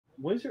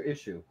What is your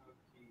issue?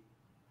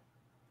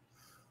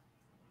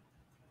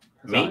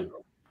 Me?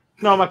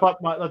 No, my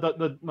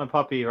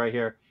puppy right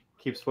here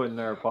keeps putting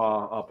their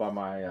paw up on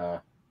my.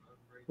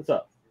 What's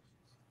up?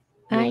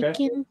 You okay? I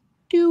can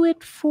do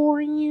it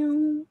for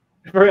you.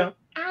 For real?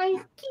 I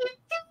can do it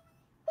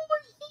for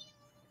you.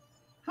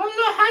 I'm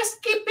the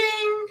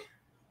housekeeping.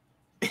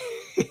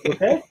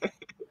 Okay.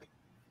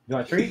 You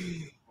want a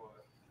treat?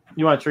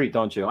 You want a treat,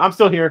 don't you? I'm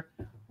still here.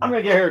 I'm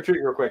gonna get her a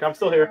treat real quick. I'm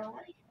still here.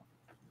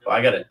 Oh, I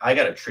got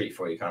a treat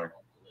for you, Connor.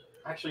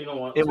 Actually, you know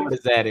what? What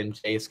is that, MJ?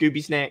 A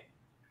Scooby snack?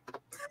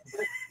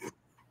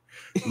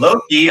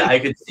 Low key, I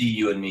could see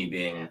you and me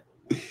being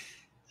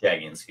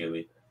Shaggy and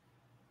Scooby.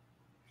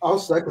 I'll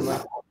second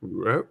that.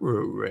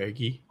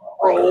 Raggy.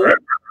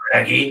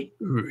 Shaggy.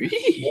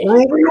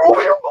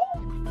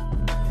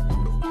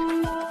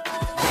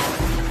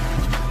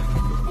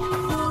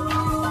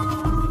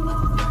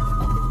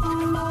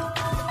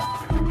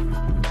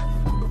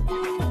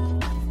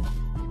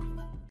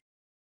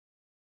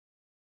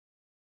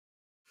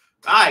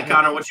 All right,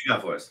 Connor, what you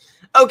got for us?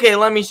 Okay,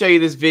 let me show you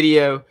this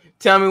video.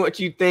 Tell me what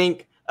you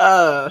think.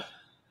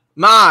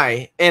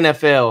 My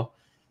NFL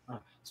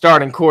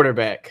starting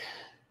quarterback,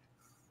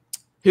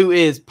 who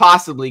is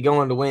possibly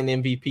going to win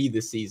MVP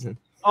this season.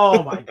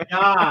 Oh my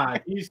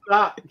God! He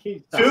stopped.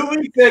 2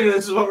 weeks in,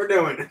 this is what we're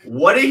doing.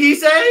 What did he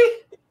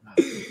say?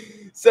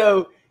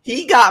 So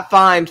he got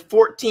fined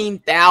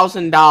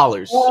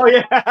 $14,000 Oh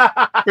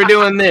yeah, for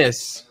doing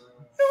this.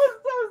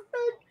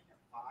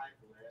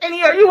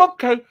 Annie, are you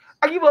okay?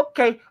 Are you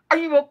okay? Are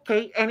you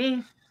okay,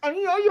 Annie?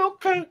 Annie, are you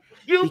okay?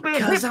 You've been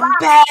Because hit I'm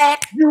by-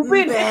 back. You've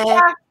been hit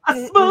by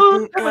a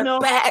smooth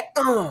criminal. Back.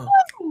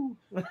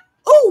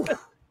 Ooh.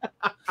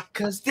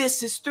 Because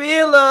this is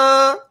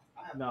Thriller.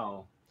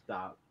 no,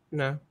 stop,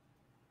 No,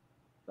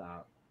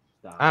 stop.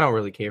 I don't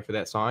really care for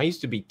that song. I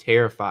used to be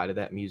terrified of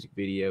that music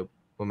video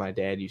when my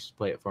dad used to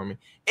play it for me.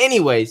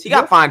 Anyways, he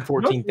got fined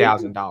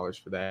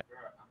 $14,000 for that.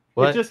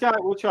 What? It just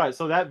got. We'll try.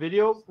 So that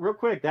video, real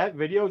quick. That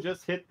video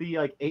just hit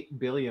the 8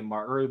 billion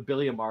mark or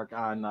billion mark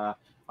on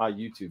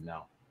YouTube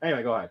now.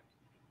 Anyway, go ahead.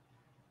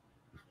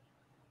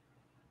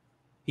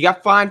 He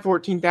got fined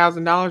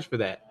 $14,000 for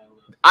that.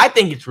 I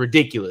think it's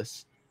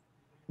ridiculous,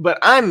 but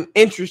I'm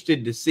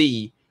interested to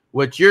see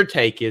what your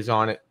take is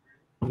on it.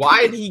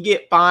 Why did he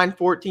get fined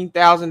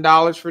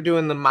 $14,000 for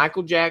doing the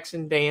Michael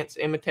Jackson dance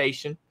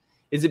imitation?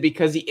 Is it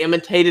because he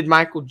imitated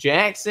Michael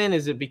Jackson?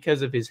 Is it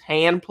because of his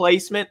hand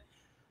placement?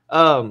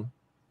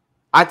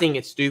 I think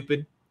it's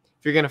stupid.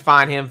 If you're gonna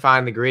find him,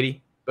 find the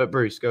gritty. But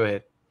Bruce, go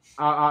ahead.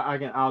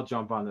 I'll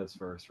jump on this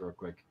first, real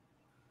quick.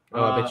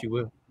 Oh, I bet you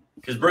will.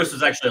 Because Bruce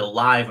was actually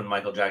alive when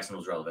Michael Jackson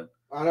was relevant.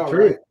 I know,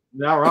 True. right?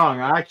 Not wrong.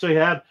 I actually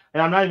have,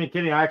 and I'm not even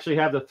kidding. I actually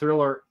have the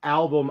Thriller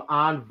album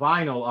on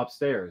vinyl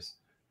upstairs,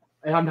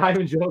 and I'm not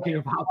even joking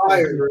about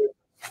Fire, that. Bruce.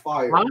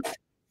 Fire. Huh?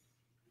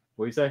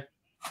 What do you say?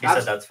 He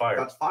said that's fire.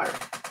 That's fire.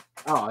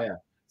 Oh yeah.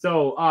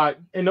 So,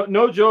 and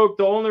no joke.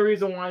 The only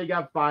reason why he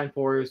got fined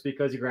for it is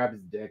because he grabbed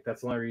his dick.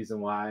 That's the only reason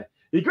why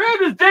he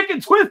grabbed his dick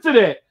and twisted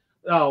it.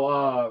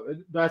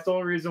 That's the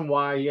only reason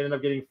why he ended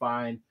up getting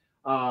fined.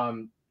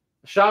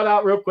 Shout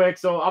out real quick.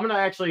 So I'm gonna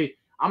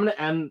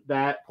end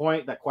that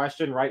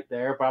question right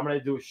there. But I'm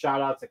gonna do a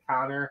shout out to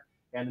Connor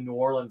and the New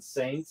Orleans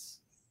Saints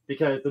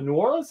because the New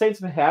Orleans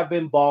Saints have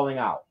been balling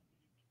out.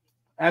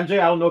 MJ,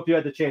 I don't know if you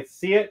had the chance to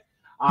see it.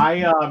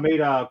 I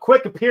made a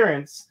quick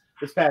appearance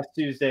this past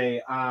Tuesday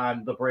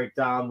on the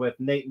breakdown with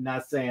Nate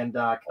Ness and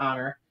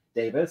Connor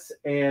Davis.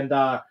 And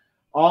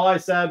all I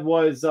said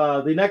was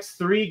the next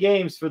 3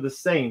 games for the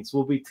Saints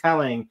will be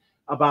telling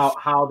about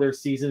how their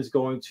season is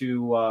going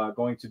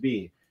to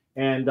be.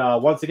 And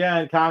once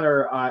again,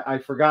 Connor, I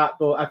forgot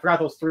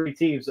those 3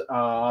 teams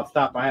off the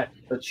top of my head.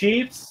 The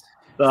Chiefs,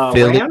 the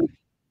Philly. Rams.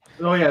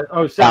 Oh yeah.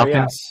 Oh sorry.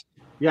 Falcons.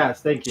 Yeah.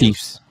 Yes, thank you.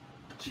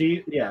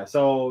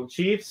 So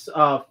Chiefs,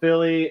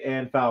 Philly,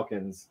 and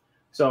Falcons.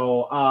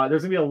 So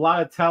there's gonna be a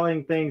lot of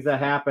telling things that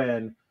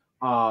happen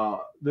the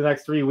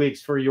next 3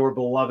 weeks for your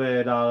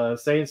beloved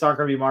Saints aren't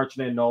gonna be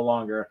marching in no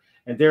longer.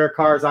 And Derek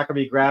Carr is not gonna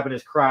be grabbing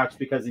his crotch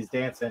because he's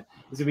dancing.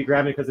 He's gonna be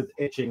grabbing it because it's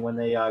itching when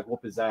they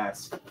whoop his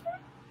ass.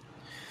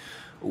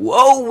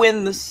 Whoa,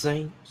 when the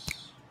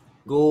Saints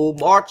go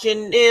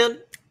marching in.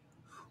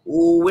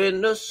 Oh,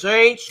 when the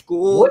Saints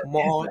go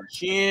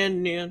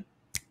marching in.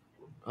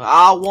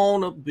 I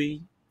want to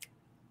be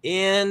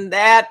in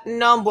that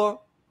number.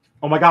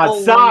 Oh my God,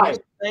 Oh,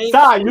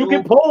 Sai, you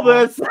can pull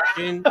this.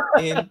 In.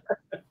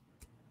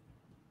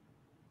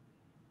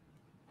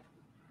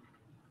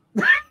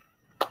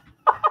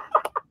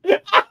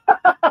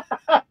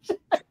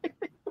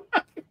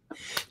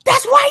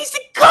 That's why he's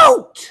the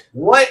GOAT.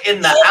 What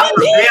in the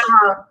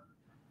Alabama?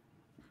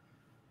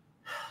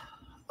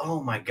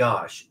 Oh my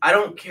gosh. I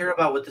don't care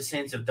about what the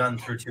Saints have done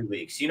through 2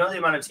 weeks. You know the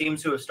amount of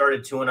teams who have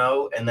started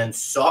 2-0 and then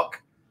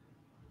suck?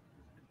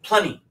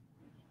 Plenty.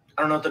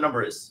 I don't know what the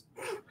number is.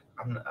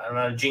 I'm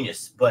not a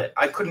genius, but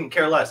I couldn't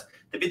care less.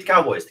 They beat the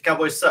Cowboys. The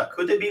Cowboys suck.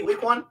 Who'd they beat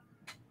week 1?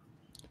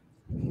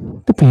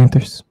 The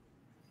Panthers.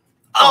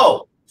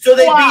 Oh, so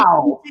they beat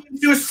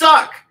teams who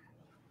suck.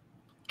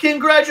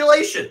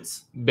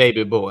 Congratulations.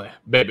 Baby boy.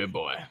 The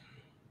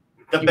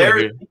You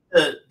Bears wanna beat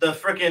the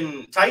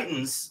freaking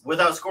Titans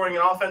without scoring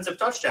an offensive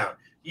touchdown.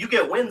 You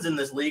get wins in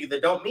this league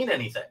that don't mean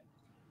anything.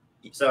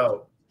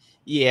 So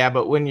Yeah,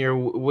 but when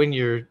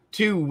your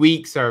 2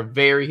 weeks are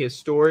very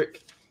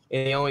historic,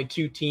 and the only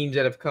two teams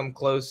that have come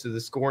close to the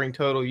scoring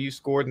total you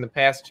scored in the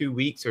past 2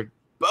 weeks are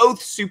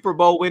both Super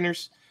Bowl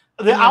winners.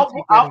 The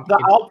output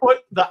for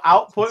the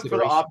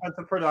consideration.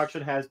 offensive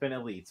production has been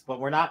elite, but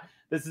we're not.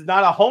 This is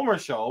not a homer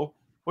show.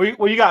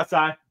 What you got, Si?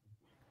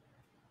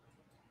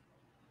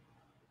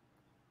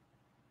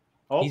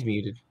 Oh, He's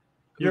muted.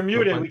 you're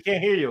muted. We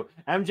can't hear you.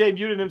 MJ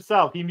muted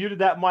himself. He muted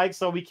that mic,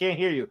 so we can't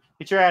hear you.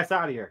 Get your ass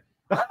out of here.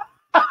 Are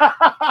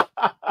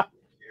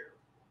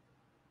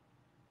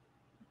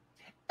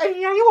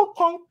you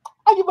okay?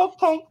 Are you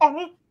okay?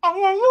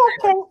 Are you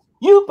okay?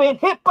 You've been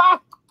hit by.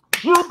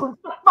 You've been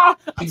hit by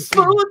a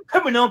smooth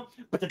criminal.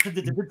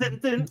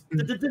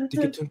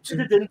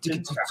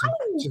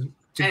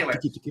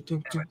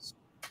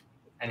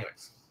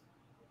 Anyways,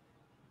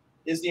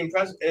 is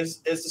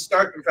the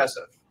start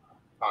impressive,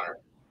 Connor?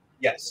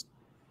 Yes.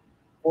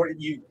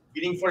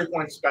 Getting 40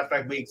 points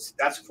back-to-back weeks.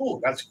 That's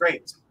cool. That's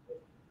great.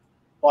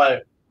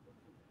 But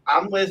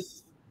I'm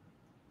with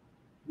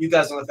you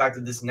guys on the fact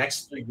that this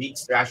next 3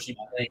 weeks they're actually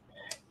playing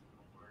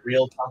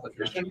real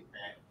competition.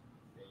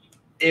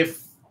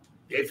 If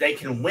they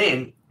can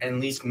win and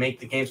at least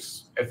make the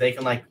games, if they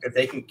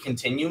can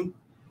continue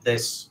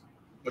this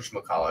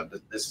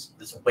whatchamacallit, this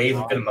wave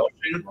of good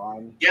emotion,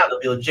 yeah, they'll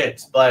be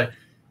legit. But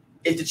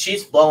if the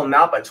Chiefs blow them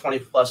out by 20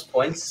 plus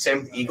points,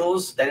 same with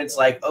Eagles, then it's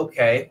like,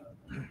 okay,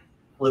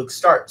 Luke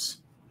starts.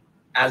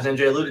 As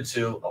NJ alluded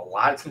to, a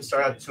lot of teams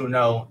start out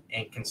 2-0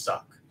 and can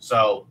suck.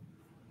 So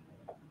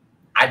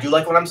I do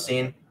like what I'm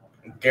seeing.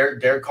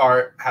 Derek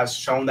Carr has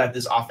shown that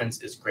this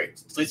offense is great.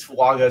 Fleets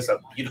Fuaga is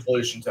a beautiful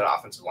addition to the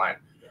offensive line.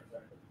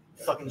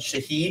 Fucking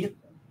Shaheed,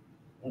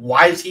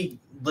 why is he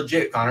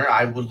legit, Connor?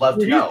 I would love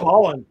to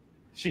know.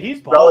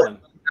 He's balling.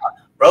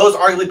 Bro is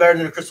arguably better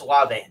than Chris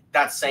Olave.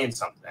 That's saying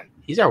something.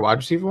 He's our wide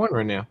receiver 1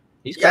 right now.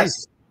 He's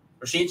yes.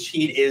 Rashid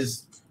Shaheed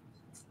is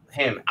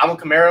him. Alvin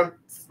Kamara,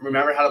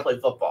 remember how to play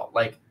football.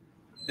 Like,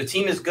 the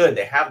team is good.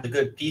 They have the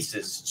good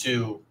pieces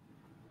to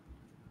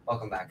 –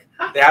 welcome back.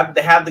 They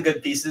have the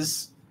good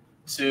pieces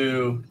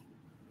to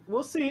 –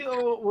 We'll see.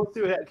 We'll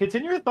see.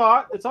 Continue your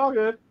thought. It's all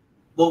good.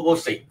 We'll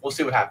see. We'll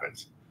see what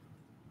happens.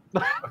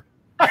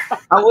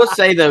 I will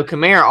say, though,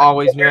 Kamara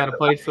always knew how to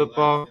play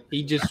football.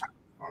 He just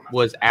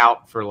was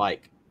out for,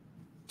 like,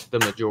 the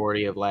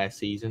majority of last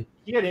season.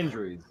 He had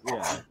injuries.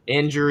 Yeah.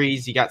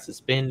 Injuries. He got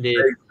suspended.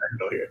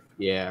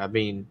 Yeah, I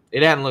mean,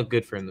 it hadn't looked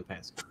good for him the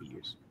past couple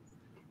years.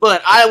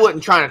 But I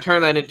wasn't trying to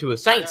turn that into a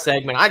Saints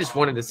segment. I just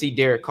wanted to see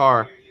Derek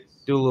Carr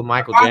do a little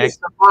Michael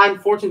Jackson. Fine,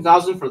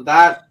 14,000 for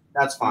that.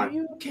 That's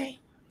fine. Okay.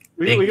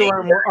 We can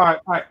learn more. All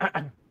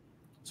right.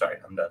 Sorry,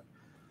 I'm done.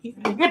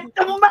 It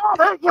doesn't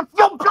matter if you're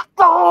black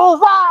or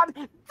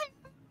white.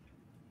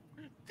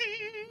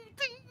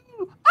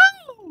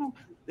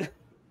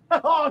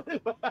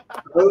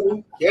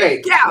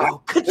 Okay. Yeah.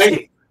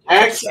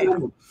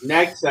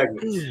 Next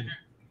segment.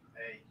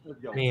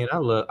 Man,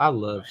 I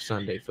love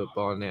Sunday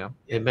football now.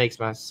 It makes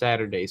my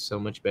Saturdays so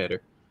much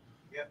better.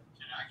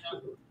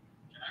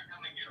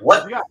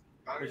 What?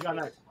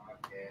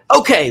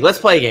 Okay, let's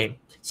play a game.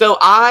 So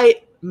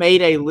I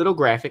made a little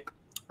graphic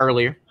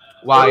earlier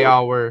while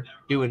y'all were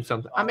doing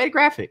something. I made a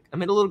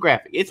little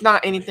graphic. It's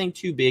not anything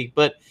too big,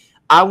 but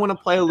I want to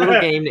play a little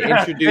game to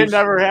introduce. It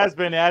never has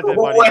been, has it,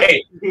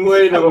 buddy?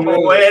 Wait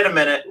a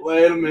minute.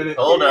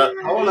 Hold up.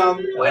 Hold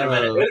on. Wait a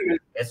minute.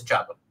 It's a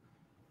chopper.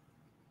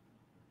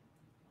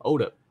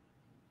 Hold up.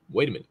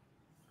 Wait a minute.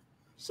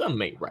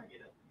 Something ain't right.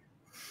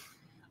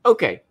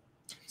 Okay.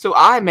 So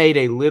I made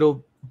a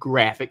little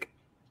graphic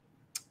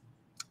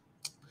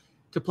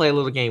to play a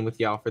little game with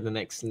y'all for the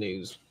next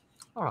news.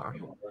 Are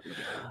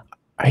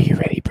you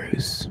ready,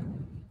 Bruce?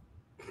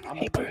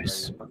 Hey,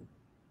 Bruce.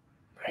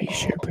 Are you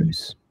sure,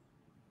 Bruce?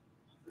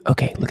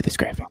 Okay, look at this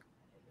graphic.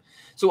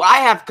 So I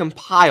have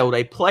compiled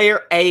a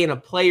player A and a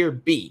player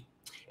B,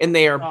 and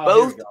they are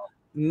both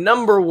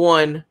number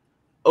 1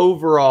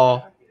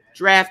 overall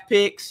draft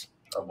picks.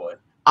 Oh boy!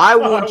 I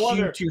want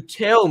you to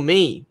tell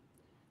me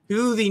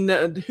who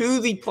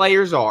the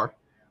players are,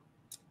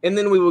 and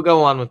then we will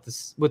go on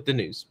with the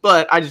news.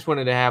 But I just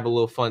wanted to have a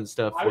little fun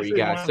stuff for you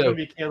guys. So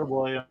be Caleb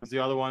Williams. The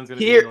other one's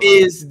gonna here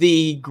is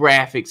the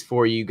graphics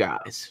for you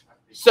guys.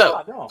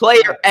 So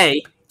player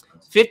A,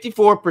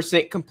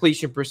 54%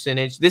 completion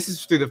percentage. This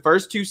is through the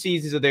first 2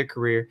 seasons of their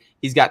career.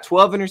 He's got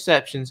 12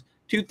 interceptions,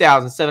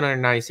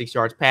 2,796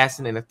 yards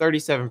passing, and a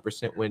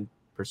 37% win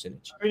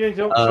percentage.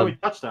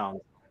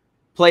 Touchdowns.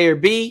 Player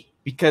B,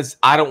 because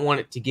I don't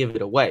want it to give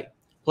it away.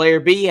 Player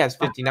B has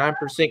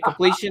 59%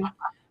 completion,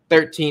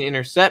 13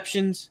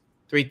 interceptions,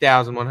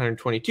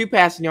 3,122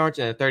 passing yards,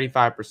 and a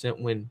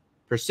 35% win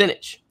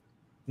percentage.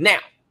 Now,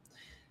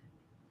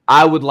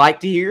 I would like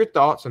to hear your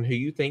thoughts on who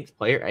you think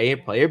player A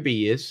and player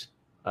B is.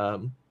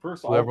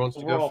 Whoever wants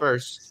to go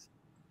first,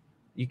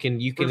 you can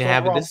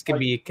have it. This could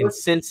be a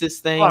consensus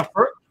thing.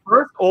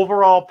 first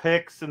overall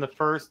picks in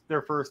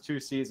their first 2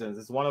 seasons.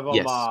 Is one of them?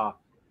 Yes.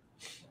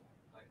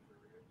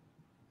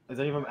 Is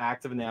any of them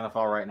active in the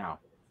NFL right now?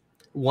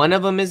 One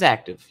of them is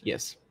active.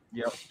 Yes.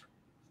 Yep.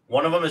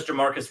 One of them is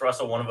Jamarcus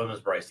Russell. One of them is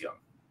Bryce Young.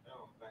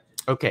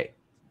 Okay.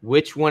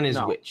 Which one is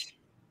No. which,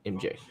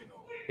 MJ?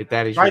 If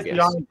that is Bryce your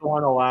Young guess. is the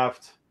one on the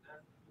left.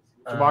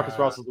 Jamarcus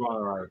Russell's the one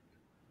on the right.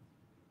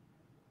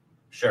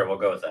 Sure, we'll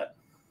go with that.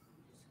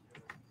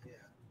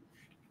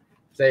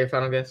 Is that your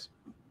final guess?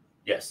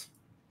 Yes.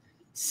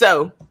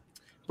 So,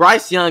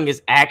 Bryce Young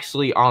is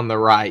actually on the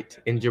right,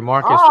 and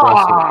Jamarcus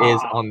Russell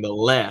is on the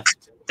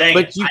left. Dang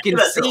But it. you I can knew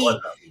that's what it see-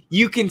 was, though.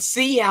 You can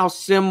see how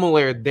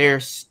similar their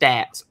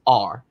stats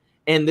are.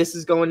 And this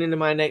is going into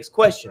my next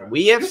question.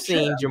 We have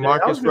seen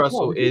Jamarcus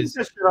Russell is.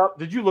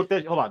 Did you look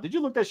that? Hold on. Did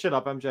you look that shit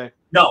up, MJ?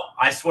 No,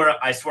 I swear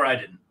I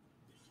didn't.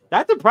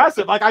 That's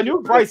impressive. Like I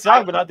knew Bryce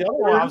Young, but the other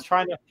one I was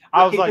trying to.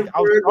 I was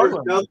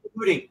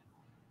struggling.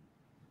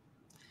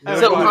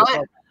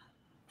 So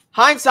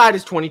hindsight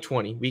is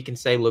 2020. We can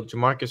say, look,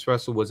 Jamarcus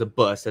Russell was a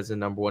bust as a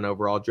number 1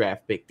 overall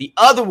draft pick. The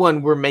other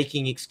one we're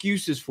making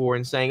excuses for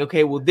and saying,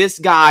 okay, well, this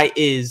guy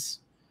is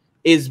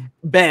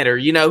better.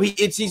 You know,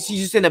 he's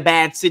just in a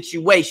bad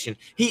situation.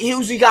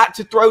 Who's he got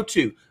to throw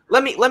to?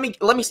 Let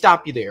me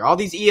stop you there. All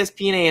these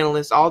ESPN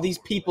analysts, all these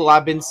people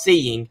I've been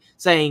seeing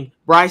saying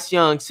Bryce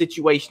Young's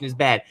situation is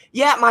bad.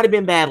 Yeah, it might have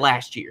been bad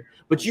last year,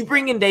 but you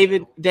bring in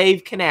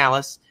Dave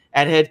Canales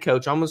at head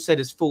coach. I almost said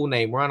his full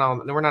name. We're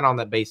not on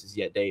that basis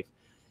yet, Dave.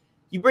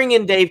 You bring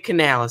in Dave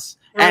Canales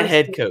at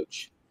head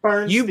coach.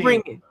 You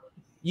bring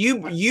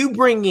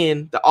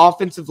in the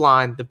offensive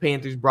line the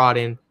Panthers brought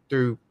in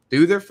through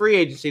their free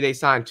agency. They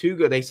signed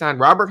They signed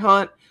Robert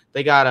Hunt.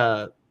 They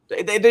got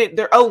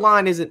their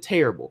O-line isn't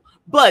terrible.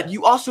 But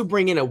you also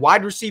bring in a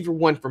wide receiver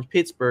 1 from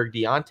Pittsburgh,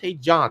 Deontay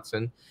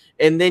Johnson,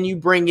 and then you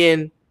bring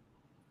in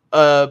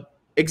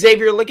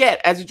Xavier Legette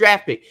as a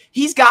draft pick.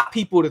 He's got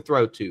people to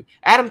throw to.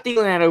 Adam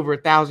Thielen had over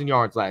 1,000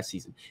 yards last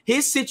season.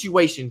 His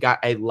situation got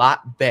a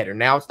lot better.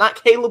 Now, it's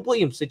not Caleb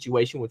Williams'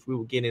 situation, which we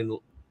will get in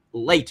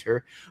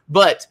later,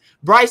 but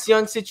Bryce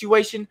Young's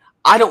situation,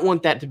 I don't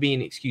want that to be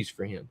an excuse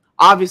for him.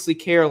 Obviously,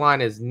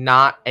 Carolina is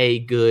not a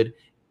good,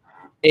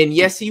 and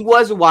yes, he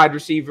was a wide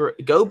receiver.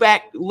 Go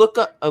back, look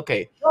up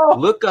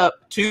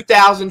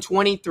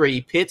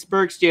 2023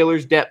 Pittsburgh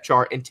Steelers depth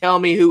chart and tell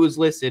me who was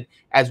listed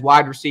as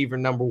wide receiver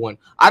number 1.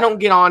 I don't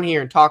get on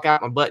here and talk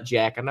out my butt,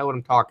 Jack. I know what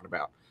I'm talking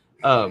about.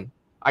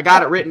 I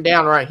got it written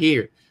down right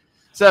here.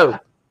 So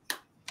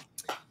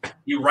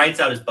He writes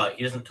out his butt.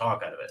 He doesn't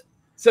talk out of it.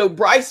 So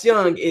Bryce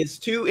Young is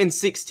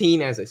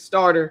 2-16 as a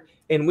starter,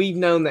 and we've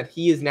known that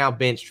he is now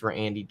benched for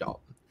Andy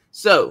Dalton.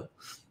 So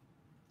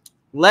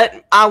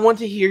I want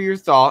to hear your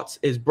thoughts.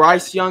 Is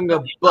Bryce Young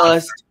a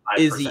bust?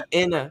 Is he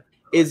in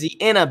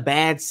a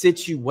bad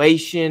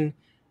situation?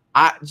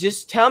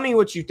 Just tell me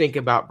what you think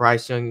about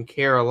Bryce Young in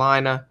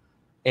Carolina,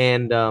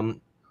 and By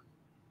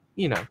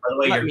the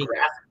way,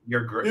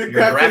 your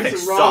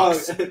graphic wrong.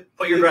 sucks.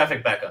 Put your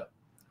graphic back up.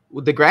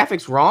 the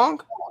graphics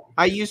wrong.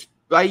 I used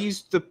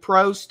the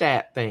pro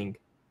stat thing.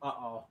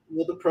 Uh-oh.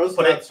 Well, the pros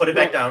Put it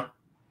back down.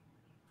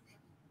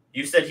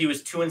 You said he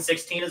was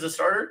 2-16 as a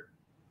starter.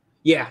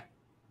 Yeah.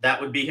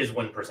 That would be his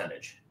win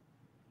percentage.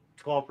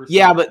 12%.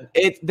 Yeah, but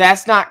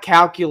that's not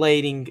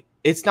calculating.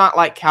 It's not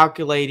like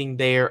calculating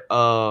their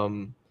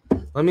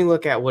let me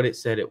look at what it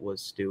said it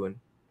was doing.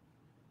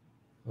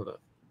 Hold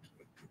up.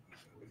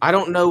 I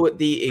don't know what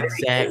the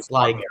exact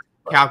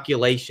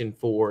calculation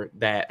for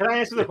that. Can I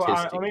answer the question?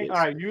 statistic is. All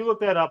right, you look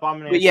that up. I'm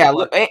gonna. But yeah,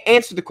 look,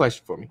 answer the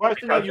question for me. The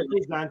question that you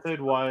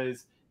presented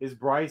was: is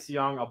Bryce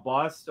Young a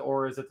bust,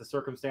 or is it the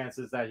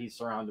circumstances that he's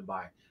surrounded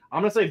by?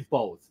 I'm gonna say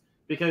both,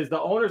 because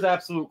the owner's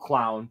absolute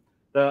clown.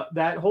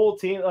 That whole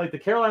team, like the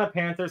Carolina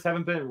Panthers,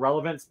 haven't been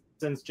relevant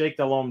since Jake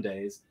Delhomme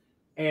days,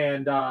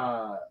 and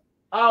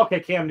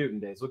Cam Newton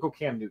days. We'll go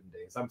Cam Newton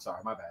days. I'm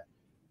sorry, my bad.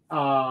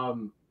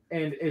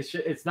 And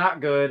it's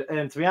not good.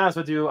 And to be honest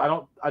with you,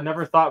 I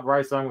never thought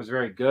Bryce Young was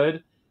very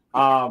good.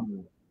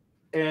 And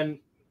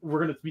we're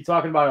going to be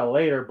talking about it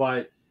later,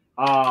 but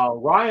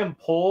Ryan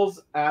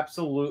Poles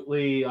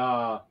absolutely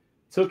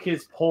took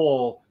his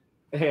poll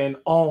and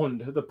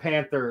owned the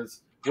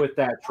Panthers with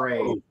that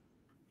trade.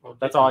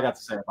 That's all I got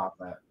to say about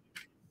that.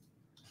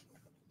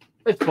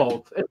 It's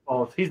both.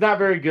 He's not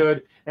very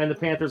good, and the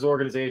Panthers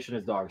organization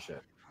is dog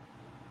shit.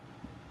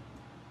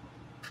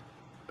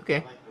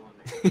 Okay.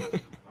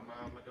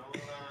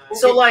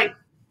 So,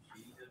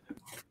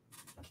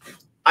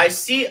 I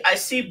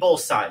see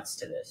both sides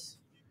to this.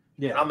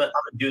 Yeah. I'm gonna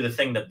do the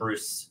thing that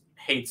Bruce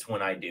hates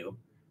when I do.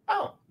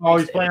 Oh,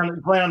 he's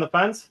playing on the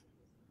fence.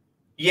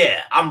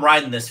 Yeah, I'm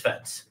riding this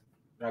fence.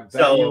 I bet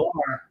So- you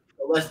are.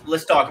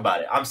 Let's talk about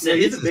it. I'm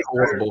sitting. This is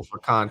horrible for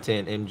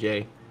content,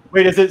 MJ.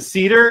 Wait, is it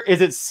cedar? Is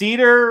it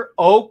cedar,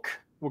 oak?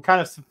 What kind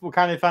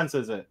of fence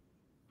is it?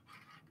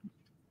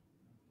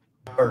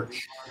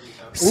 Birch.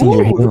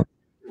 Ooh.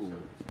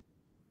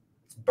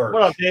 It's birch.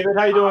 What up, David?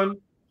 How you doing?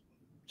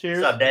 Cheers.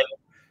 What's up, David?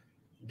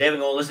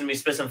 David, gonna listen to me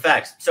spit some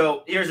facts.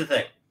 So here's the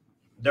thing: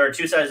 there are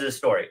two sides of the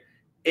story.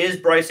 Is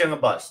Bryce Young a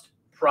bust?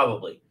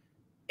 Probably.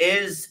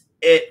 Is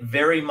it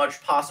very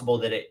much possible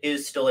that it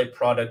is still a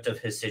product of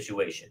his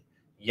situation.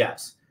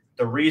 Yes.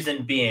 The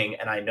reason being,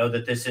 and I know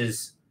that this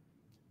has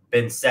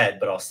been said,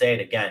 but I'll say it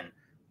again.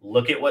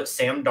 Look at what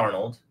Sam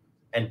Darnold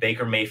and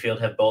Baker Mayfield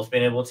have both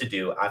been able to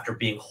do after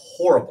being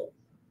horrible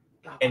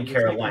in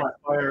Carolina.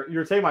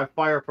 You're taking my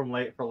fire for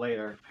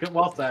later.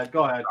 Well said.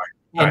 Go ahead.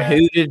 And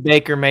who did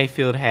Baker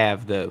Mayfield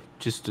have, though?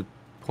 Just to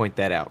point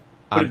that out.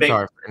 I'm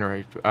sorry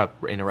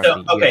for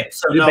interrupting.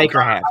 So who did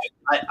Baker have?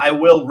 I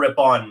will rip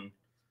on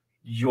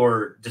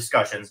your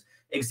discussions.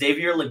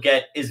 Xavier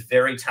Legette is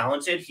very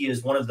talented. He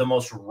is one of the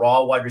most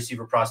raw wide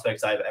receiver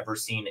prospects I've ever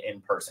seen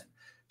in person.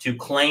 To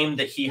claim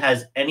that he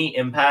has any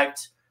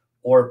impact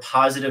or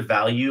positive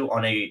value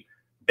on a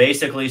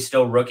basically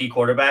still rookie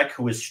quarterback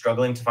who is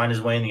struggling to find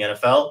his way in the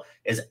NFL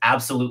is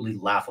absolutely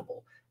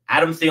laughable.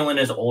 Adam Thielen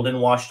is old and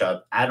washed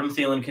up. Adam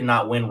Thielen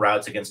cannot win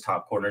routes against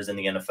top corners in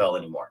the NFL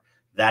anymore.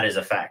 That is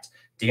a fact.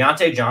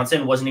 Deontay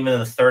Johnson wasn't even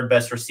the third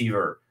best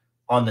receiver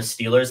on the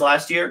Steelers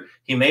last year.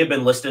 He may have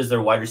been listed as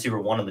their wide receiver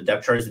 1 on the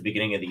depth chart at the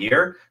beginning of the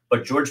year,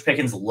 but George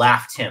Pickens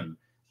laughed him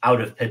out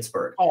of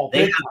Pittsburgh.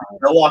 They have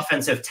no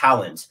offensive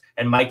talent.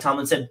 And Mike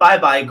Tomlin said,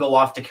 bye-bye, go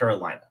off to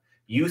Carolina.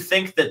 You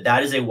think that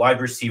that is a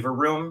wide receiver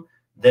room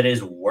that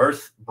is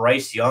worth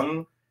Bryce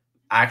Young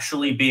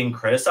actually being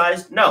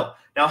criticized? No.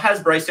 Now,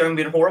 has Bryce Young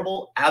been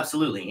horrible?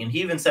 Absolutely. And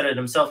he even said it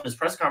himself in his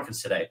press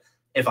conference today.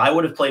 If I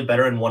would have played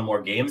better in 1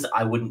 more games,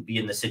 I wouldn't be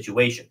in this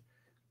situation.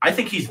 I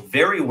think he's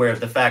very aware of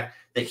the fact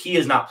that he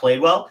has not played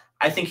well.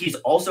 I think he's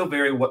also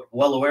very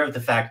well aware of the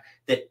fact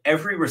that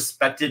every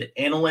respected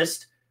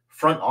analyst,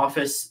 front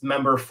office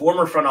member,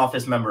 former front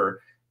office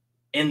member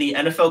in the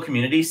NFL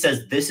community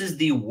says this is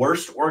the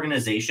worst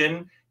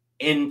organization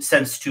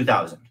since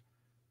 2000.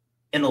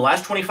 In the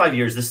last 25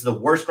 years, this is the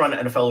worst run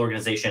NFL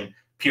organization,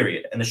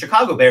 period. And the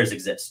Chicago Bears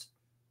exist.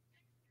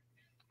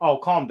 Oh,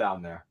 calm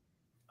down there.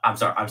 I'm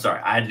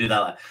sorry. I had to do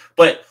that.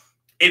 But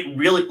it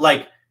really,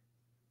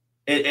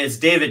 it's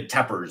David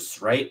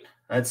Tepper's, right?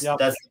 That's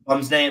the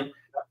bum's name.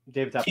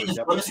 David Tepper. He just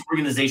run this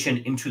organization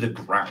into the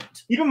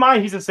ground. Keep in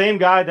mind, he's the same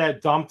guy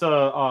that dumped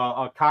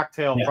a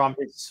cocktail from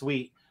his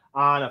suite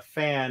on a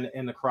fan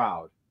in the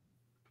crowd.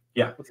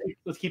 Yeah.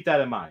 Let's keep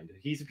that in mind.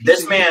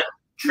 This man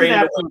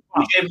traded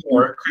DJ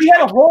Moore. He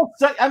had a whole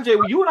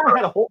MJ, you and I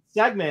had a whole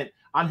segment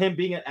on him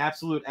being an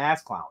absolute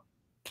ass clown.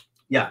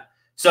 Yeah.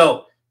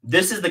 So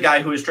this is the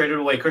guy who has traded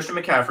away Christian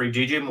McCaffrey,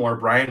 DJ Moore,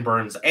 Brian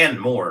Burns, and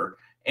more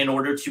in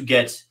order to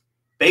get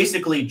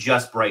basically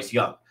just Bryce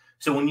Young.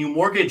 So when you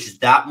mortgage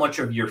that much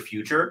of your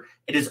future,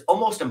 it is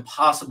almost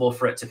impossible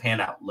for it to pan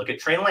out. Look at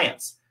Trey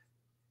Lance.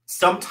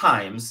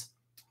 Sometimes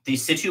the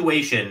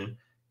situation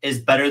is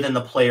better than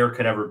the player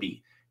could ever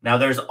be. Now,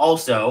 there's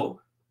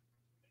also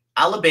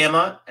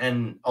Alabama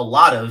and a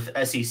lot of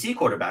SEC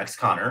quarterbacks,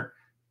 Connor,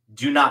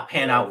 do not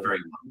pan out very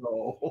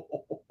well.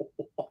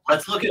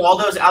 Let's look at all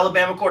those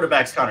Alabama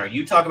quarterbacks, Connor.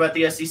 You talk about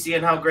the SEC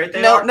and how great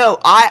they are. No,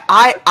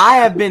 I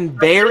have been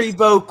very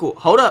vocal.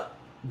 Hold up.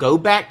 Go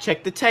back,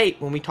 check the tape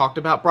when we talked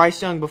about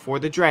Bryce Young before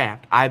the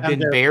draft. I've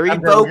been very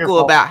vocal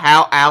about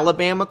how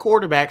Alabama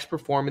quarterbacks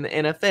perform in the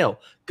NFL.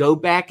 Go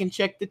back and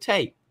check the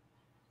tape.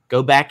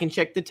 Because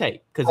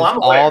it's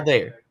all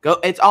there.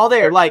 It's all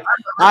there.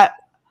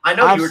 I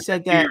know you were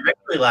said trying to that. do your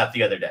victory lap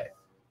the other day.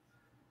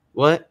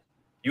 What?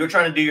 You were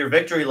trying to do your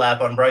victory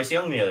lap on Bryce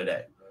Young the other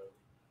day.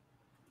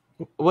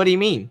 What do you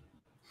mean?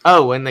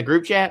 Oh, in the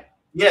group chat?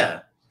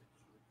 Yeah.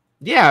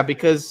 Yeah,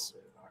 because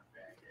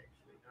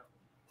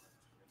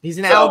he's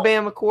an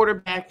Alabama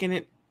quarterback,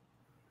 and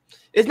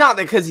it's not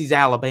because he's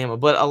Alabama,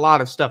 but a lot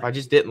of stuff. I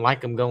just didn't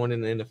like him going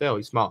in the NFL.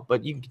 He's small,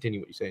 but you can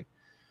continue what you're saying.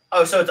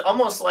 Oh, so it's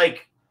almost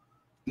like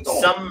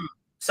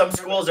some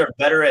schools are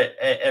better at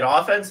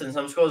offense and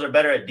some schools are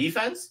better at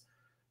defense.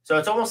 So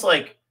it's almost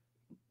like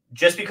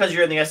just because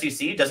you're in the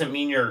SEC doesn't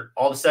mean you're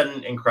all of a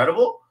sudden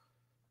incredible.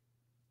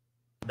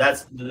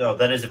 That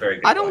is a very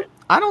good point.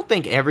 I don't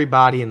think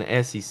everybody in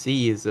the SEC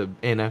is an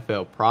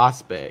NFL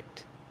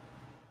prospect.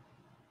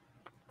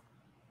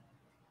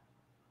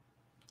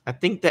 I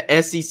think the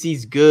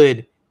SEC's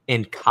good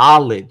in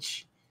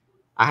college.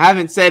 I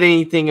haven't said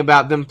anything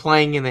about them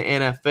playing in the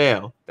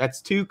NFL.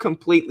 That's two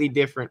completely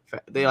different.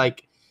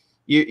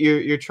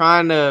 You're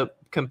trying to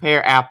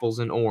compare apples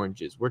and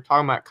oranges. We're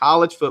talking about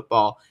college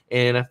football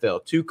and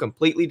NFL, two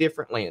completely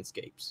different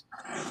landscapes.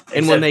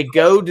 And when they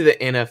go to the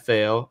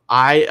NFL,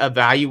 I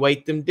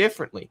evaluate them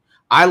differently.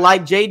 I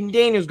like Jaden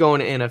Daniels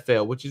going to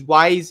NFL, which is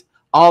why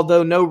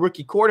although no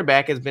rookie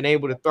quarterback has been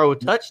able to throw a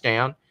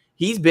touchdown,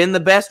 he's been the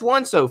best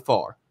one so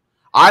far.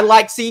 I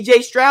like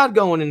CJ Stroud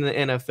going in the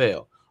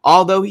NFL.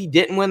 Although he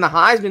didn't win the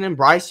Heisman and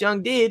Bryce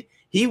Young did,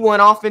 he won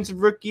Offensive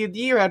Rookie of the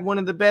Year, had one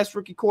of the best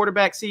rookie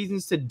quarterback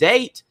seasons to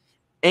date,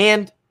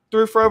 and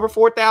threw for over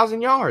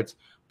 4,000 yards.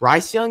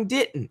 Bryce Young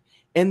didn't.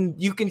 And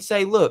you can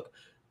say, look,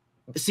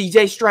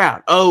 CJ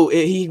Stroud,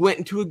 he went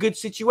into a good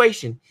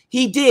situation.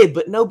 He did,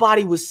 but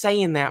nobody was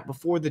saying that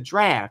before the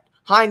draft.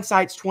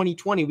 Hindsight's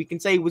 2020. We can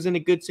say he was in a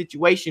good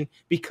situation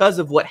because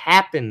of what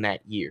happened that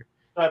year.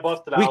 I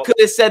busted We out. could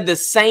have said the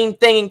same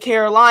thing in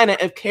Carolina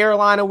if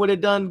Carolina would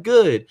have done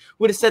good.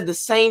 Would have said the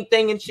same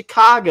thing in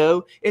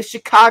Chicago if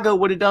Chicago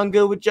would have done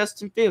good with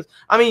Justin Fields.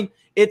 I mean,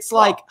 it's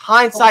like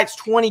hindsight's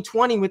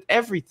 2020 with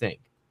everything.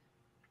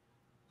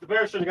 The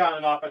Bears should have gotten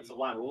an offensive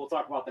line. We'll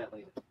talk about that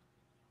later.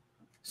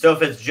 So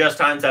if it's just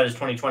hindsight is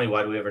 2020,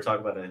 why do we ever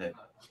talk about anything?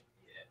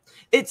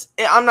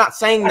 I'm not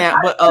saying that,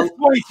 but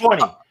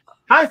 2020.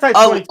 Hindsight's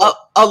 2020.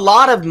 a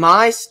lot of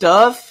my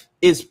stuff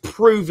is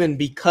proven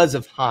because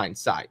of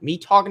hindsight. Me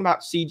talking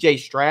about CJ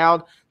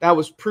Stroud, that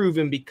was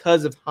proven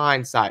because of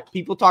hindsight.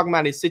 People talking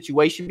about his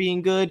situation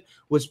being good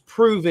was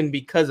proven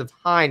because of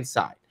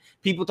hindsight.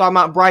 People talking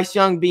about Bryce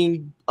Young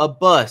being a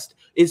bust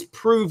is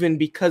proven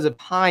because of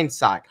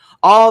hindsight.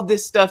 All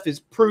this stuff is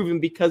proven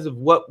because of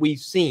what we've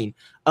seen.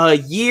 A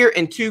year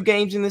and 2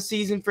 games in the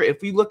season for,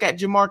 if we look at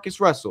Jamarcus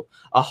Russell,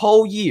 a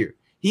whole year.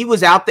 He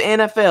was out the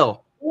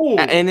NFL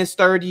in his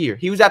 3rd year.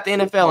 He was out the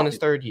NFL in his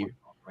 3rd year.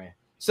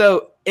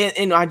 So,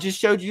 and I just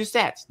showed you the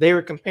stats. They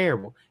were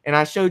comparable. And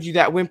I showed you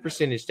that win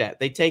percentage stat.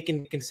 They take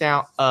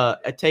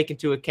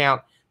into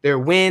account their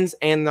wins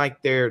and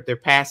like their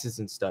passes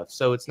and stuff.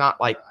 So it's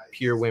not like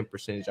pure win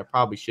percentage. I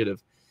probably should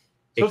have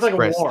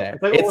expressed that.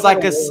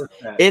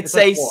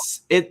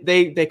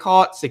 They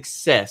call it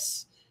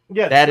success.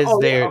 Yeah, that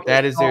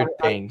is their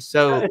thing.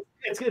 So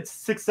it's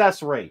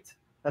success rate.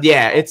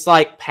 It's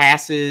like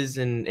passes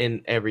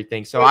and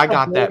everything. So I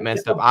got that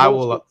messed up.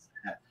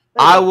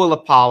 I will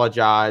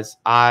apologize.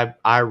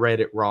 I read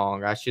it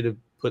wrong. I should have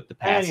put the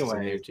passes in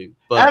there too.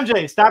 But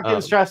MJ, stop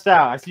getting stressed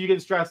out. I see you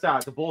getting stressed out.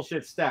 It's a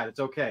bullshit stat. It's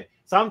okay.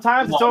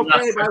 Sometimes it's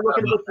okay by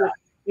looking with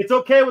it's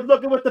okay with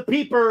looking with the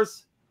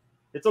peepers.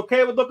 It's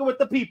okay with looking with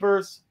the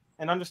peepers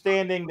and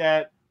understanding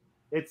that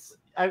it's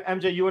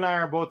MJ. You and I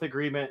are both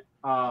agreement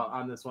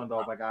on this one,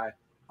 though, my guy.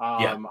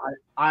 I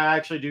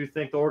actually do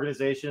think the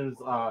organization's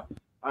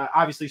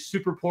obviously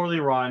super poorly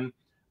run.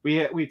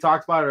 We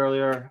talked about it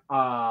earlier.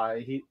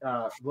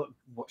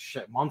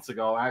 Months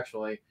ago,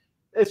 actually.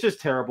 It's just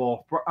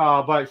terrible.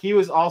 But he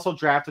was also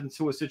drafted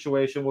into a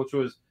situation which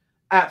was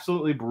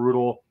absolutely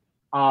brutal.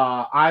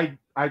 I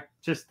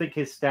just think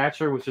his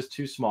stature was just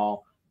too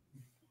small,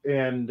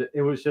 and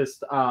it was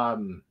just I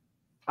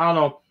don't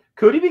know.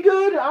 Could he be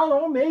good? I don't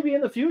know. Maybe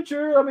in the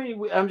future. I mean,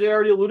 MJ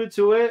already alluded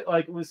to it.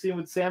 Like we've seen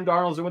with Sam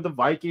Darnold and with the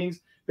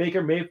Vikings,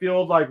 Baker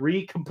Mayfield, like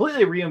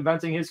completely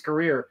reinventing his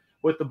career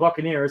with the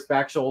Buccaneers.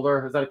 Back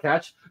shoulder. Is that a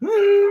catch?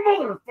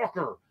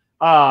 Motherfucker.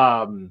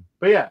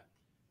 But yeah.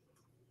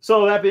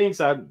 So that being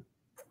said,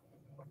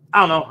 I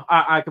don't know.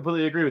 I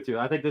completely agree with you.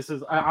 I think this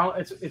is.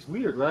 It's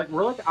weird.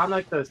 We're like on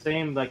like the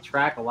same like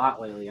track a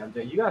lot lately.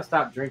 MJ, you gotta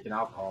stop drinking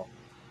alcohol.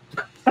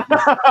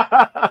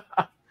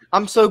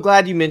 I'm so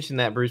glad you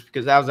mentioned that, Bruce,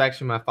 because that was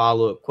actually my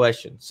follow-up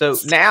question. So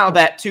now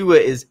that Tua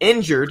is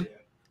injured,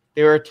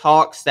 there are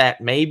talks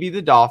that maybe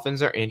the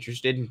Dolphins are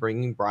interested in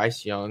bringing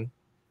Bryce Young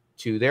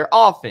to their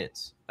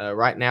offense.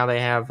 Right now they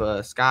have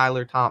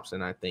Skylar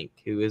Thompson, I think,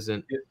 who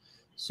isn't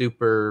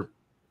super,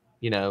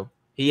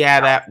 he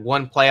had that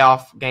one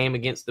playoff game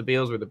against the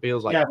Bills where the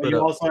Bills put but you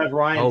also have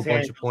Ryan a whole Tannehill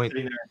bunch of points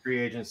sitting there in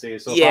free agency.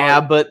 So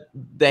but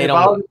they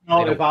don't.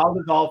 If I was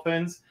the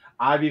Dolphins,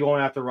 I'd be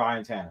going after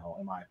Ryan Tannehill,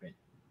 in my opinion.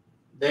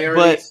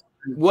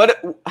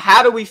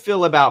 How do we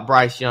feel about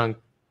Bryce Young?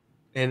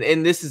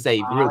 And this is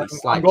a really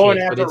slight change,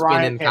 but it's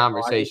been in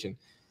conversation.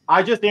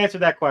 I just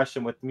answered that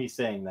question with me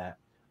saying that.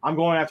 I'm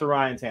going after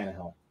Ryan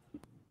Tannehill.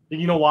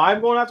 You know why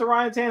I'm going after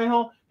Ryan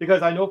Tannehill?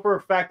 Because I know for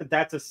a fact that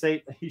that's a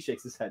safe – he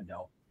shakes his head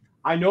no.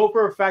 I know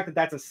for a fact that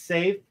that's a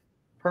safe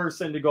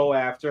person to go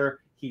after.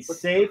 He's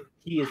safe.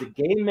 He is a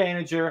game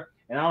manager,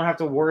 and I don't have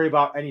to worry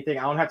about anything.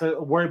 I don't have to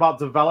worry about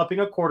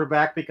developing a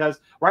quarterback because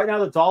right now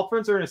the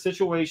Dolphins are in a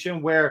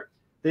situation where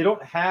they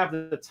don't have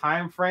the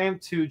time frame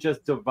to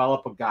just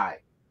develop a guy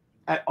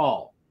at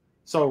all.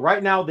 So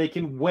right now they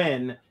can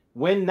win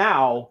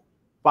now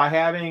by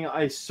having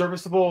a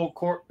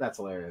serviceable that's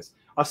hilarious.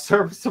 A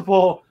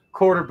serviceable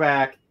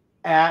quarterback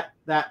at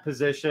that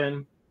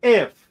position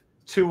if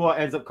Tua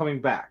ends up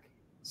coming back.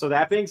 So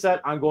that being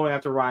said, I'm going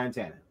after Ryan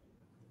Tannehill.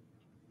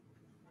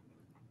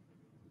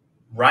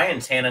 Ryan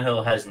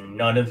Tannehill has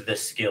none of the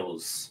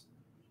skills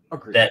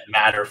that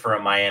matter for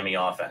a Miami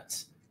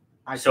offense.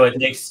 So it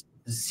makes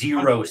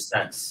zero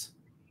sense.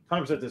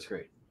 100%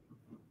 disagree.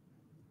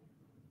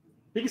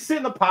 He can sit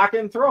in the pocket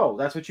and throw.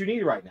 That's what you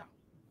need right now.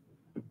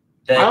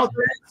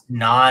 That's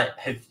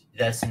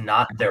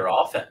not their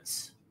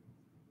offense.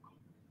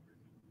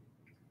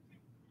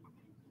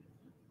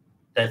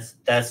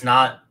 That's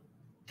not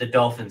the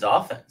Dolphins'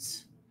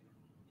 offense.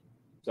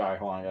 Sorry,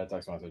 hold on. I got a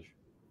text message.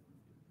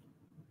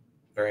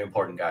 Very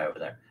important guy over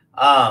there.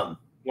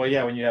 Well,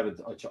 yeah, when you have a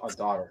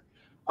daughter.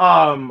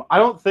 I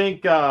don't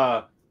think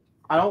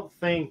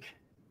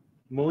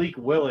Malik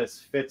Willis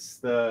fits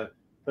the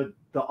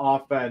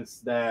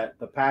offense that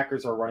the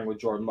Packers are running with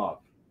Jordan Love.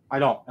 I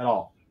don't at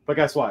all. But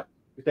guess what?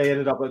 They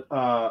ended up with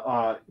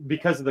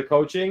because of the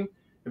coaching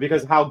and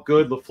because of how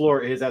good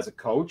LaFleur is as a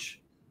coach,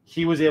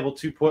 he was able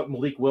to put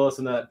Malik Willis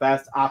in the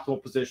best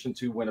optimal position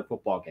to win a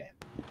football game.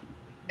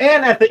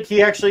 And I think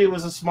he actually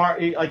was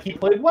he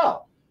played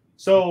well.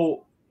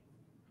 So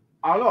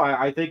I don't know.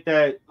 I think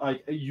that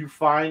like you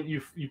find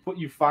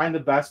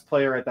the best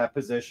player at that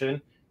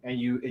position, and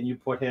you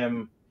put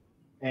him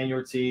and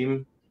your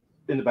team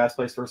in the best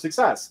place for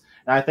success.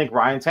 And I think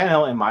Ryan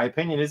Tannehill, in my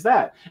opinion, is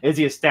that. Is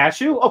he a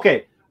statue?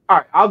 Okay, all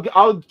right.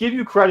 I'll give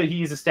you credit.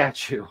 He's a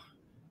statue.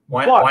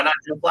 Why not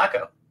Joe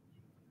Flacco?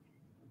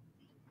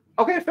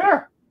 Okay,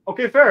 fair.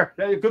 Okay, fair.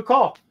 Good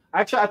call.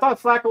 Actually, I thought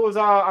Flacco was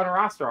on a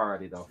roster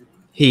already, though.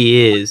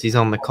 He is. He's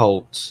on the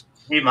Colts.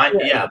 He might,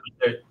 yeah,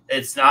 but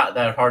it's not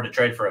that hard to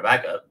trade for a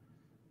backup.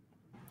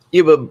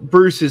 Yeah, but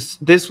Bruce,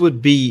 this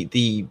would be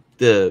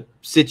the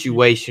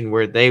situation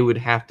where they would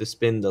have to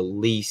spend the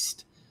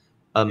least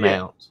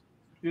amount.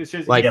 Yeah.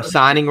 Like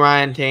signing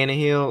Ryan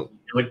Tannehill.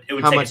 It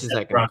would how take much is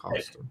that going to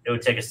cost him? It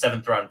would take a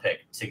 7th round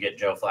pick to get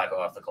Joe Flacco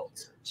off the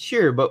Colts.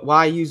 Sure, but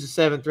why use a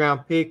 7th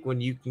round pick when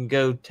you can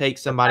go take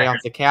somebody off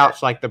the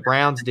couch like the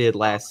Browns did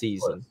last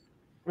season?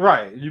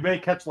 Right. You may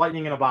catch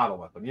lightning in a bottle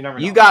with them. You never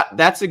know.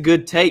 That's a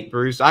good take,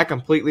 Bruce. I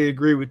completely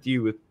agree with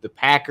you with the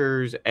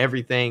Packers,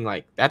 everything.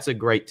 Like, that's a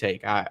great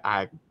take.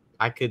 I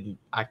couldn't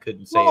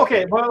say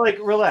okay, but like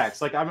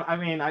relax. Like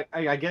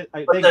I get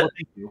thank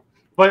you.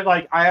 But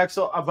like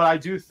I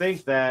do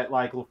think that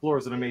like LaFleur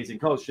is an amazing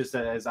coach, just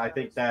as I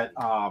think that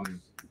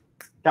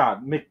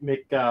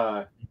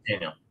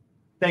Daniel.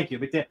 Thank you.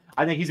 McDaniel.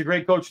 I think he's a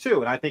great coach too,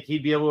 and I think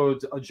he'd be able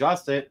to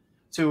adjust it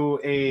to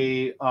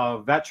a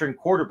veteran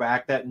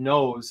quarterback that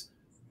knows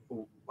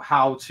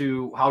how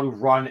to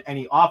run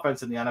any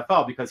offense in the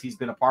NFL because he's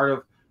been a part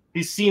of.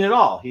 He's seen it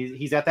all.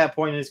 He's at that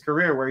point in his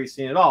career where he's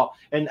seen it all.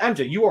 And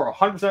MJ, you are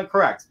 100%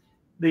 correct.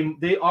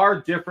 They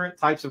are different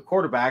types of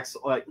quarterbacks,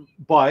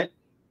 but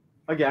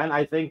again,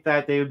 I think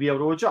that they would be able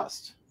to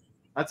adjust.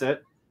 That's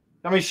it.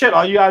 I mean, shit.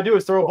 All you gotta do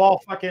is throw a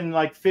ball fucking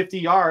like 50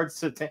 yards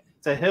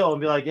to Hill and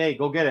be like, "Hey,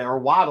 go get it," or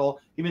Waddle,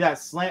 give me that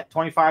slant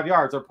 25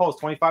 yards, or post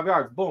 25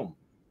 yards, boom.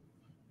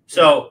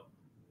 So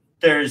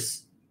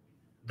there's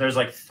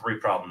like 3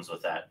 problems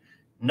with that.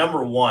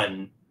 Number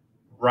 1,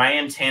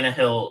 Ryan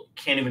Tannehill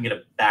can't even get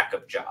a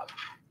backup job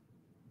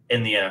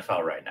in the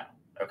NFL right now.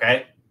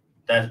 Okay,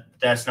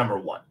 that's number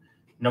 1.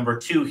 Number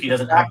 2, he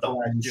doesn't have the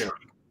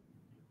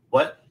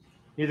what?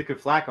 Neither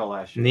could Flacco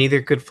last year.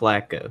 Neither could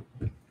Flacco.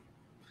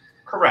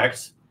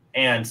 Correct.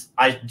 And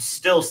I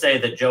still say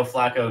that Joe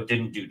Flacco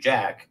didn't do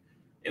jack.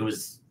 It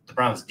was the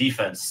Browns'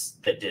 defense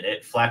that did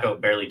it.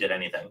 Flacco barely did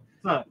anything.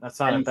 That's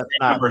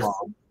not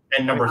wrong.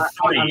 And number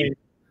 3,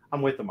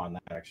 I'm with them on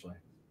that actually.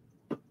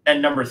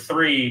 And number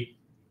 3,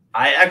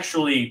 I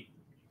actually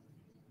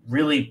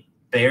really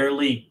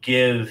barely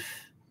give.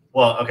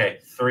 Well, okay,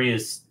 3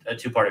 is a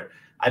 2-parter.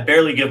 I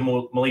barely give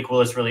Malik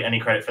Willis really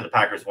any credit for the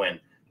Packers win.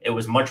 It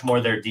was much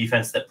more their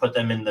defense that put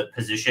them in the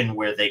position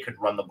where they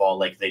could run the ball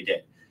like they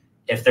did.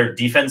 If their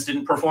defense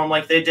didn't perform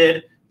like they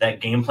did,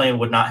 that game plan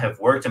would not have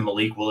worked, and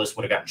Malik Willis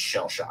would have gotten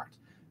shell-shocked.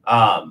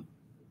 And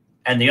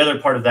the other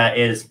part of that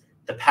is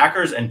the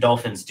Packers and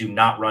Dolphins do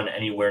not run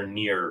anywhere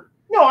near.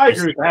 No, I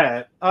agree with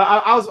that.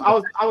 I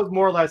was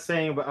more or less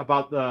saying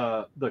about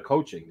the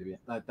coaching.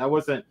 That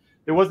wasn't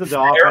the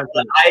offense.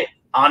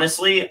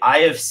 I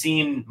have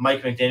seen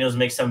Mike McDaniels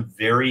make some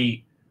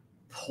very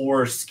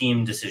poor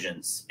scheme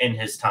decisions in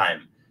his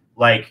time.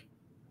 Like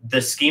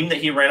the scheme that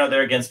he ran out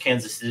there against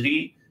Kansas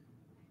City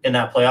in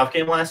that playoff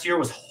game last year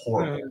was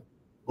horrible. Mm-hmm.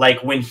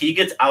 Like when he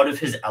gets out of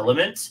his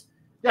element,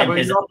 and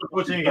his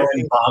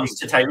throwing bombs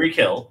to Tyreek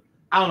Hill.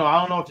 I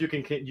don't know if you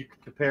can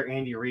compare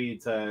Andy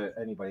Reid to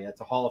anybody.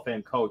 That's a Hall of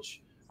Fame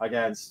coach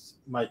against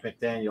Mike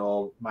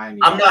McDaniel.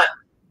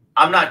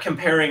 I'm not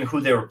comparing who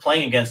they were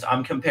playing against.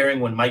 I'm comparing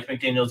when Mike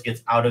McDaniels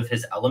gets out of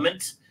his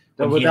element.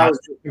 That was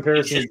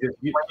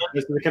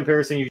the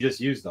comparison you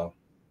just used, though.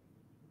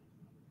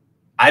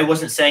 I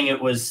wasn't saying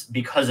it was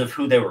because of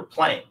who they were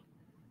playing.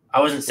 I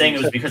wasn't saying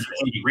it was because of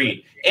Andy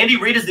Reid. Andy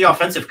Reid is the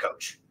offensive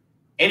coach.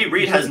 Andy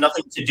Reid has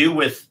nothing to do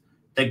with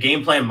the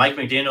game plan Mike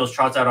McDaniels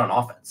trots out on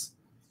offense.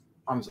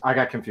 I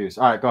got confused.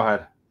 All right, go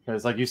ahead.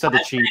 Because like you said, the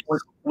Chiefs.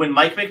 When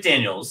Mike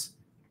McDaniels,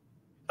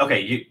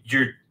 okay,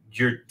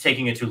 you're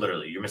taking it too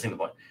literally. You're missing the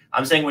point.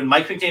 I'm saying when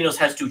Mike McDaniels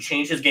has to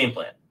change his game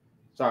plan.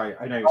 Sorry,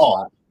 I know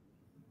you're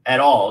at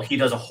all, he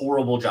does a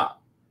horrible job.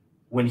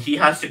 When he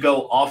has to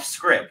go off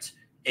script,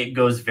 it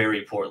goes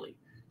very poorly.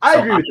 I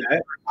agree with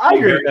that. I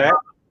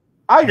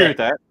agree with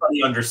that.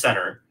 Under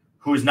center,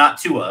 who is not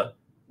Tua,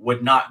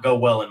 would not go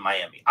well in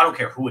Miami. I don't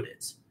care who it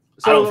is.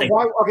 I don't think.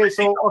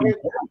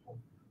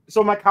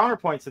 So my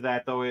counterpoint to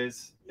that though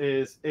is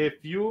if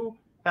you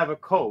have a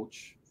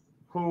coach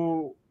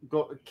who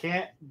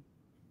can't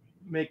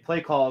make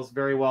play calls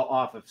very well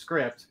off of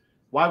script,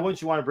 why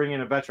wouldn't you want to bring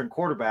in a veteran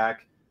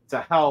quarterback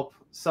to help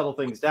settle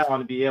things down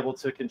and be able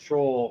to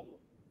control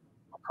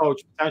a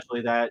coach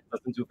potentially that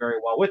doesn't do very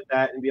well with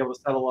that and be able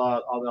to settle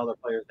all the other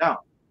players down?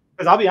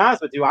 Because I'll be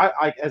honest with you,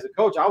 I as a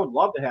coach, I would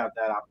love to have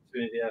that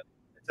opportunity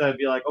to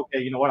be like, okay,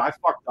 you know what, I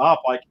fucked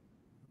up. Like,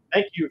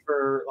 thank you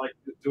for like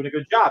doing a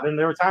good job. And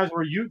there were times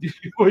where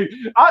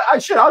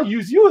I'll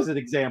use you as an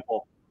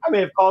example. I may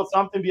have called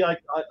something, be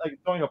like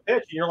throwing a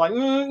pitch, and you're like,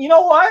 you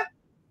know what?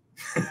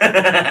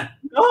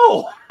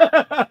 No.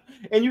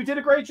 And you did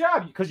a great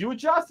job because you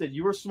adjusted.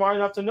 You were smart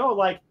enough to know,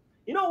 like,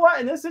 you know what?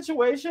 In this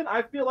situation,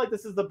 I feel like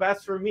this is the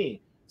best for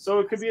me. So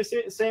it could be a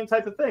same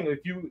type of thing. If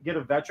you get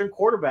a veteran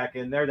quarterback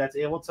in there that's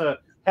able to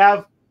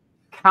have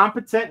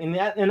competent,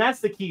 and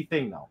that's the key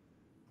thing, though,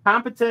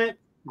 competent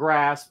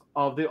grasp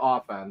of the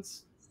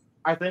offense.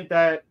 I think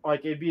that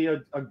like it'd be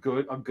a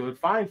good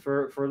find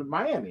for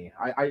Miami.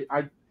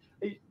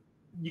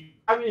 You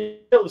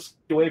able to stay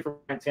away from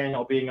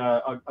Tannehill being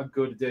a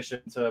good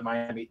addition to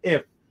Miami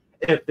if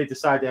they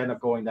decide to end up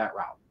going that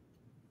route.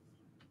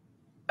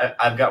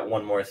 I've got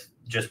one more,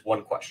 just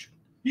one question.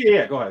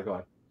 Yeah, go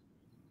ahead.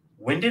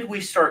 When did we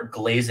start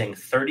glazing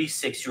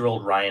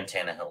 36-year-old Ryan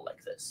Tannehill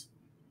like this?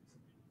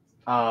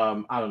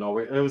 I don't know.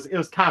 It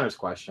was Connor's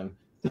question.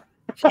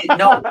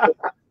 No,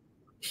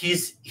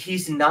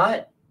 he's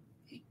not.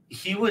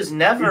 He was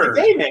never.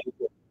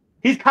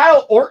 He's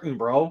Kyle Orton,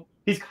 bro.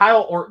 He's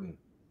Kyle Orton.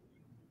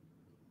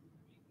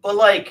 But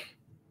like,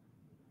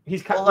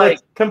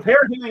 compare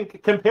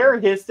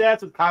his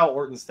stats with Kyle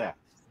Orton's stats.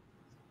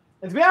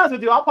 And to be honest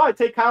with you, I'll probably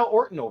take Kyle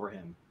Orton over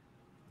him.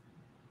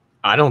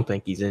 I don't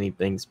think he's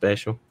anything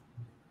special.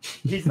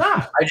 He's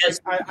not.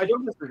 I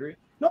don't disagree.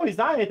 No, he's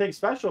not anything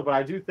special, but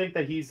I do think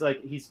that he's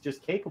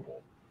just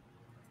capable.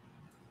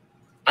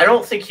 I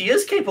don't think he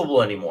is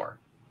capable anymore.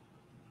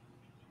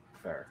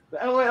 Fair.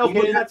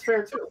 Okay, that's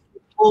fair too.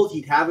 Told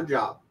he'd have a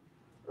job.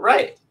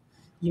 Right.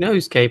 You know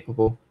who's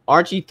capable?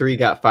 RG3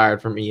 got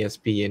fired from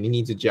ESPN. He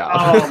needs a job.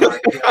 Oh my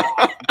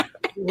god!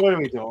 What are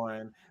we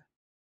doing?